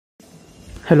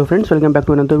Hello friends, welcome back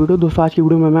to another video. दोस्तों आज की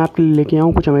वीडियो में मैं आपके लिए लेके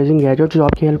आऊँ कुछ अमेजिंग गैजेट्स जो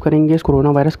आपकी हेल्प करेंगे इस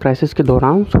कोरोना वायरस क्राइसिस के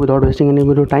दौरान। So without wasting any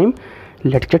video time,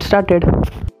 let's get started.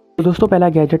 तो दोस्तों पहला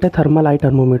गैजेट है थर्मल आई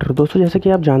थर्मोमीटर। दोस्तों जैसे कि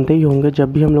आप जानते ही होंगे,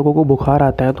 जब भी हम लोगों को बुखार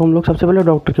आता है तो हम लोग सबसे पहले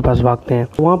डॉक्टर के पास भागते हैं।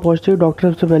 वहाँ पहुँचते ही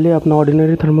डॉक्टर सबसे पहले अपना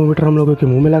ऑर्डिनरी थर्मोमीटर हम लोगों के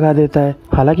मुंह में लगा देता है।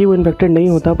 हालांकि वो इन्फेक्टेड नहीं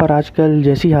होता, पर आजकल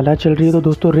जैसी हालात चल रही है तो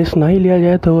दोस्तों रिस्क ना ही लिया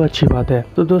जाए तो अच्छी बात है।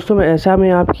 तो दोस्तों ऐसा में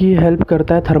आपकी हेल्प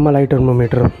करता है थर्मल आई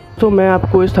थर्मोमीटर। तो मैं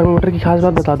आपको इस थर्मोमीटर की खास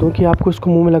बात बता दूं कि आपको इसको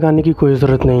मुंह में लगाने की कोई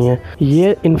ज़रूरत नहीं है।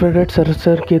 ये इंफ्रारेड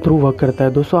सेंसर के थ्रू वर्क करता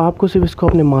है। दोस्तों आपको सिर्फ इसको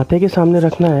अपने माथे के सामने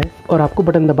रखना है और आपको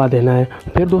बटन दबा देना है।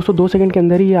 फिर दोस्तों 2 सेकंड के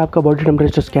अंदर ही ये आपका बॉडी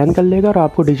टेम्परेचर स्कैन कर लेगा और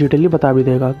आपको डिजिटली बता भी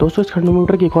देगा। दोस्तों इस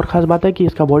थर्मोमीटर की एक और खास बात है कि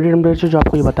इसका बॉडी टेम्परेचर जो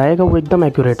आपको ये बताएगा वो एकदम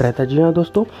एक्यूरेट रहता है। जी हाँ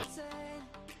दोस्तों।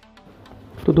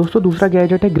 तो दोस्तों दूसरा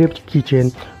गैजेट है ग्रिप की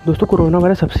चेन। दोस्तों कोरोना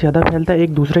वायरस सबसे ज़्यादा फैलता है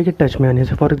एक दूसरे के टच में आने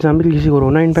से। फॉर एग्जांपल किसी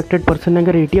कोरोना इन्फेक्टेड पर्सन ने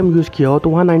अगर एटीएम यूज़ किया हो तो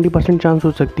वहाँ 90% चांस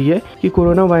हो सकती है कि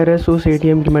कोरोना वायरस उस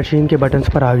एटीएम की मशीन के बटन्स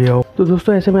पर आ गया हो। तो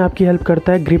दोस्तों ऐसे में आपकी हेल्प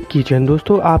करता है ग्रिप की चेन।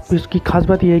 दोस्तों आप इसकी खास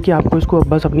बात यह है कि आपको इसको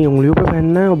बस अपनी उंगलियों पर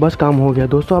पहनना है और बस काम हो गया।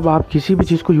 दोस्तों अब आप किसी भी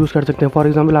चीज़ को यूज़ कर सकते हैं। फॉर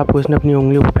एग्जाम्पल आपको इसने अपनी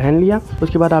उंगलियों पर पहन लिया,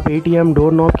 उसके बाद आप एटीएम,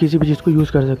 डोर नॉब किसी भी चीज़ को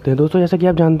यूज़ कर सकते हैं। दोस्तों जैसा कि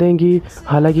आप जानते हैं कि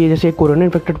हालांकि जैसे एक कोरोना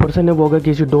इन्फेक्टेड पर्सन है, वो अगर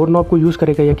किसी डोर नॉब को यूज़ करेगा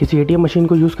या किसी एटीएम मशीन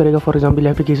को यूज़ करेगा फॉर एग्जांपल,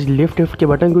 या फिर किसी लिफ्ट के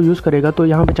बटन को यूज़ करेगा, तो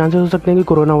यहाँ पे चांसेस हो सकते हैं कि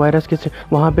कोरोना वायरस के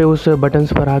वहाँ पे उस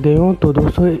बटन्स पर आ गए हों। तो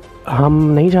दोस्तों हम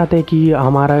नहीं चाहते कि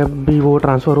हमारा भी वो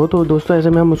ट्रांसफ़र हो। तो दोस्तों ऐसे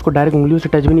में हम उसको डायरेक्ट उंगलियों से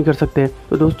टच भी नहीं कर सकते।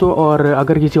 तो दोस्तों और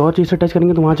अगर किसी और चीज़ से टच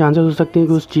करेंगे तो वहाँ चांसेस हो सकते हैं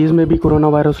कि उस चीज़ में भी कोरोना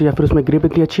वायरस हो या फिर उसमें ग्रिप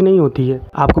इतनी अच्छी नहीं होती है।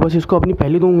 आपको बस इसको अपनी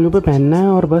पहली 2 उंगलियों पर पहनना है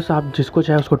और बस आप जिसको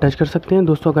चाहे उसको टच कर सकते हैं।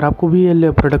 दोस्तों अगर आपको भी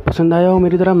ये प्रोडक्ट पसंद आया हो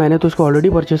मेरी तरह, मैंने तो इसको ऑलरेडी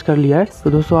परचेस कर लिया है,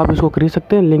 तो दोस्तों आप इसको खरीद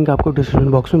सकते हैं। लिंक आपको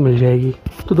डिस्क्रिप्शन बॉक्स में मिल जाएगी।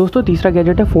 तो दोस्तों तीसरा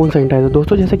गैजेट है फ़ोन सैनिटाइजर।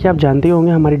 दोस्तों जैसे कि आप जानते ही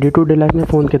होंगे हमारी डे टू डे लाइफ में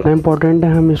फ़ोन कितना इंपॉर्टेंट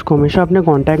है, हम इसको हमेशा अपने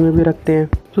कॉन्टैक्ट में भी रखते हैं।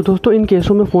 तो दोस्तों इन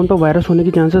केसों में फ़ोन पर वायरस होने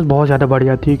की चांसेस बहुत ज़्यादा बढ़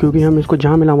जाती है, क्योंकि हम इसको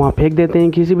जहाँ मिला वहाँ फेंक देते हैं,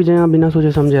 किसी भी जगह बिना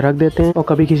सोचे समझे रख देते हैं। और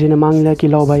कभी किसी ने मांग लिया कि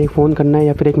लो भाई फ़ोन करना है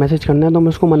या फिर एक मैसेज करना है, तो हम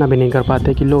उसको मना भी नहीं कर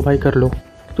पाते कि लो भाई कर लो।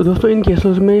 तो दोस्तों इन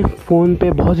केसेस में फ़ोन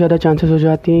पे बहुत ज़्यादा चांसेस हो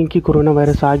जाती हैं कि कोरोना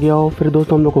वायरस आ गया हो। फिर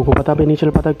दोस्तों हम लोगों को पता भी नहीं चल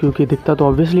पाता, क्योंकि दिखता तो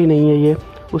ऑब्वियसली नहीं है ये।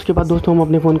 उसके बाद दोस्तों हम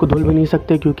अपने फ़ोन को धुल भी नहीं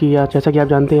सकते, क्योंकि जैसा कि आप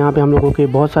जानते हैं यहाँ पे हम लोगों के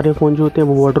बहुत सारे फ़ोन जो होते हैं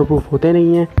वो वाटरप्रूफ होते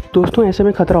नहीं हैं। दोस्तों ऐसे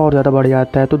में ख़तरा और ज़्यादा बढ़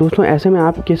जाता है। तो दोस्तों ऐसे में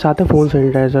आपके साथ है फ़ोन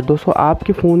सैनिटाइज़र। दोस्तों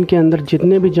आपके फ़ोन के अंदर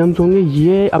जितने भी जर्म्स होंगे,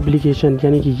 ये एप्लीकेशन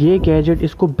यानी कि ये गैजेट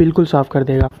इसको बिल्कुल साफ़ कर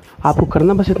देगा। आपको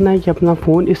करना बस इतना है कि अपना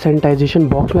फ़ोन इस सैनिटाइजेशन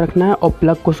बॉक्स में रखना है और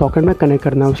प्लग को सॉकेट में कनेक्ट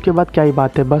करना है। उसके बाद क्या ही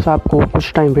बात है, बस आपको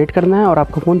कुछ टाइम वेट करना है और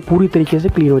आपका फ़ोन पूरी तरीके से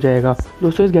क्लीन हो जाएगा।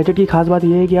 दोस्तों इस गैजेट की खास बात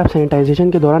यह है कि आप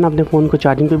सैनिटाइजेशन के दौरान अपने फ़ोन को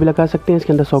चार्जिंग पे भी लगा सकते हैं।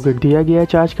 इसके अंदर सॉकेट दिया गया है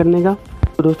चार्ज करने का।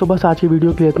 तो दोस्तों बस आज की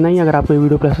वीडियो के लिए इतना ही। अगर आपको ये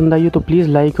वीडियो पसंद आई है तो प्लीज़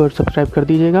लाइक और सब्सक्राइब कर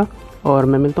दीजिएगा और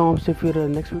मैं मिलता हूँ आपसे फिर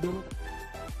नेक्स्ट वीडियो में।